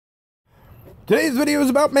Today's video is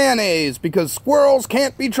about mayonnaise, because squirrels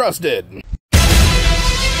can't be trusted.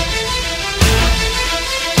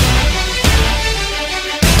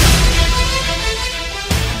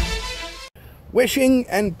 Wishing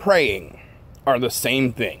and praying are the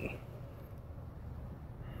same thing.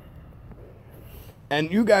 And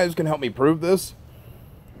you guys can help me prove this,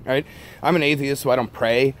 right? I'm an atheist, so I don't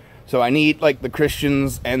pray. So I need, like, the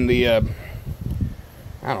Christians and the, I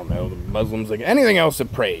don't know, the Muslims, like, anything else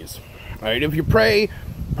that prays. All right, if you pray,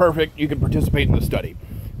 perfect, you can participate in the study.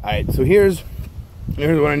 All right, so here's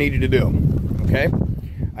what I need you to do, okay?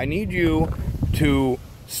 I need you to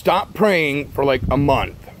stop praying for, like, a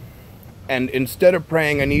month. And instead of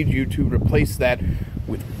praying, I need you to replace that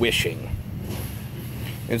with wishing.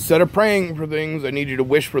 Instead of praying for things, I need you to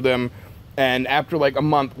wish for them. And after like a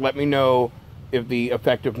month, let me know if the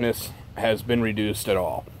effectiveness has been reduced at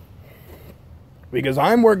all. Because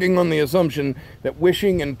I'm working on the assumption that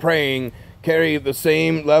wishing and praying carry the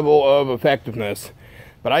same level of effectiveness.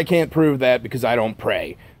 But I can't prove that because I don't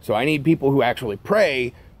pray. So I need people who actually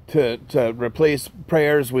pray to replace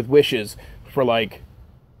prayers with wishes for like,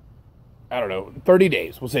 I don't know, 30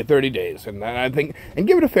 days. We'll say 30 days. And I think, and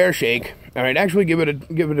give it a fair shake. All right, actually give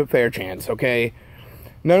it a fair chance, okay?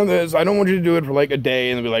 None of this, I don't want you to do it for like a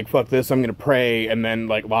day and be like, fuck this, I'm going to pray, and then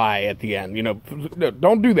like lie at the end. You know,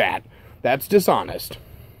 don't do that. That's dishonest.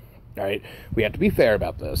 All right, we have to be fair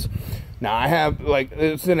about this. Now, I have, like,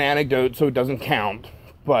 it's an anecdote, so it doesn't count.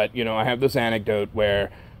 But, you know, I have this anecdote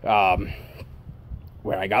where I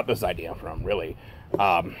got this idea from, really.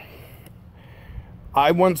 I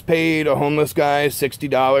once paid a homeless guy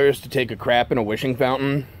 $60 to take a crap in a wishing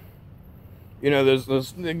fountain. You know,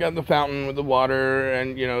 they got the fountain with the water,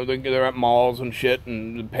 and, you know, they're at malls and shit,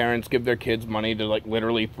 and the parents give their kids money to, like,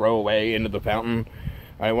 literally throw away into the fountain.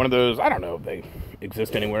 All right, one of those, I don't know if they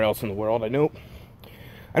exist anywhere else in the world. I know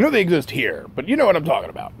they exist here, but you know what I'm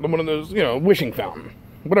talking about. One of those, you know, wishing fountain.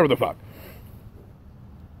 Whatever the fuck.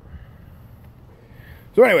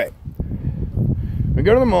 So anyway, we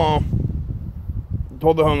go to the mall.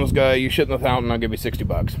 Told the homeless guy, you shit in the fountain, I'll give you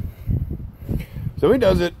 $60. So he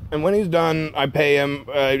does it, and when he's done, I pay him.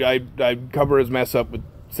 I cover his mess up with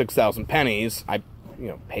 6,000 pennies. I, you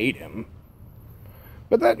know, paid him.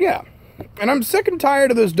 But that, yeah. And I'm sick and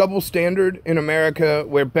tired of this double standard in America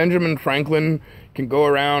where Benjamin Franklin can go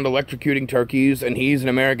around electrocuting turkeys and he's an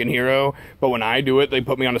American hero, but when I do it, they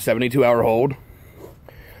put me on a 72-hour hold.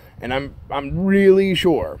 And I'm really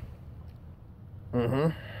sure.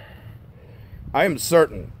 I am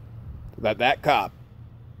certain that cop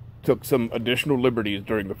took some additional liberties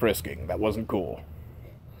during the frisking. That wasn't cool.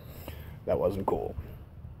 That wasn't cool.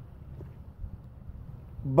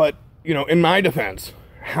 But, you know, in my defense,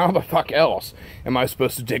 how the fuck else am I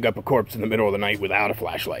supposed to dig up a corpse in the middle of the night without a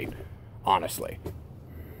flashlight? Honestly.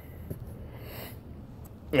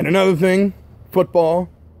 And another thing, football.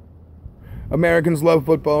 Americans love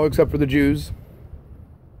football except for the Jews.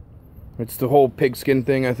 It's the whole pigskin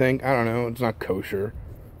thing, I think. I don't know. It's not kosher.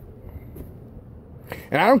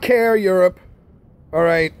 And I don't care, Europe. All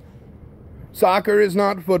right. Soccer is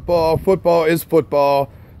not football. Football is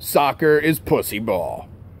football. Soccer is pussy ball.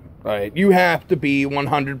 All right. You have to be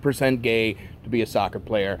 100% gay to be a soccer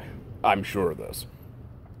player. I'm sure of this.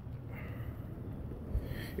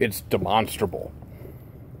 It's demonstrable.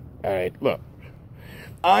 All right. Look.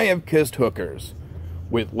 I have kissed hookers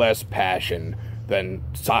with less passion than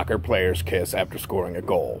soccer players kiss after scoring a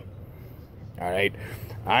goal. All right?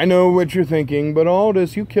 I know what you're thinking, but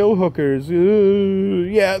Aldous, you kill hookers.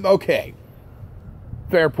 Yeah, okay.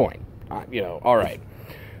 Fair point. You know, all right.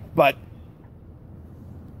 But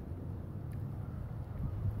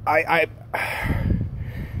I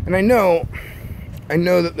know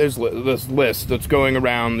that there's this list that's going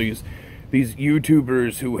around, these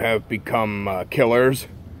YouTubers who have become killers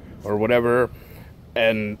or whatever.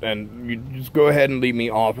 And you just go ahead and leave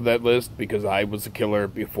me off of that list because I was a killer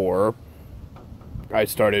before I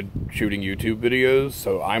started shooting YouTube videos.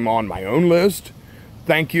 So I'm on my own list.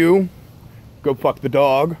 Thank you. Go fuck the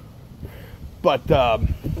dog. But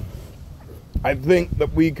I think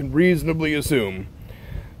that we can reasonably assume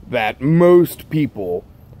that most people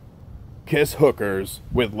kiss hookers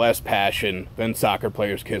with less passion than soccer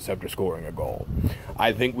players kiss after scoring a goal.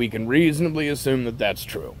 I think we can reasonably assume that that's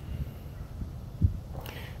true.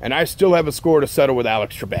 And I still have a score to settle with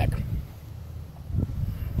Alex Trebek.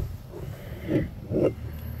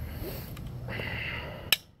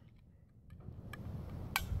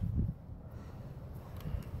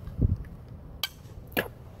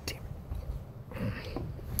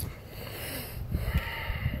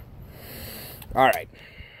 All right.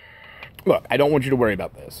 Look, I don't want you to worry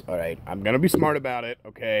about this, all right? I'm going to be smart about it,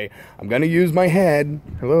 okay? I'm going to use my head.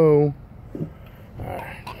 Hello? All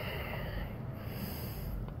right.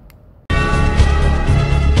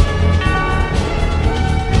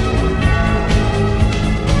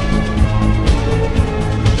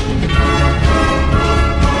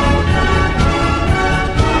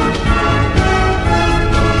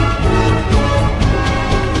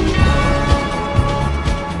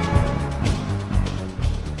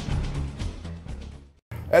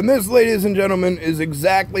 And this, ladies and gentlemen, is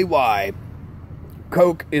exactly why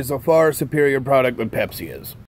Coke is a far superior product than Pepsi is.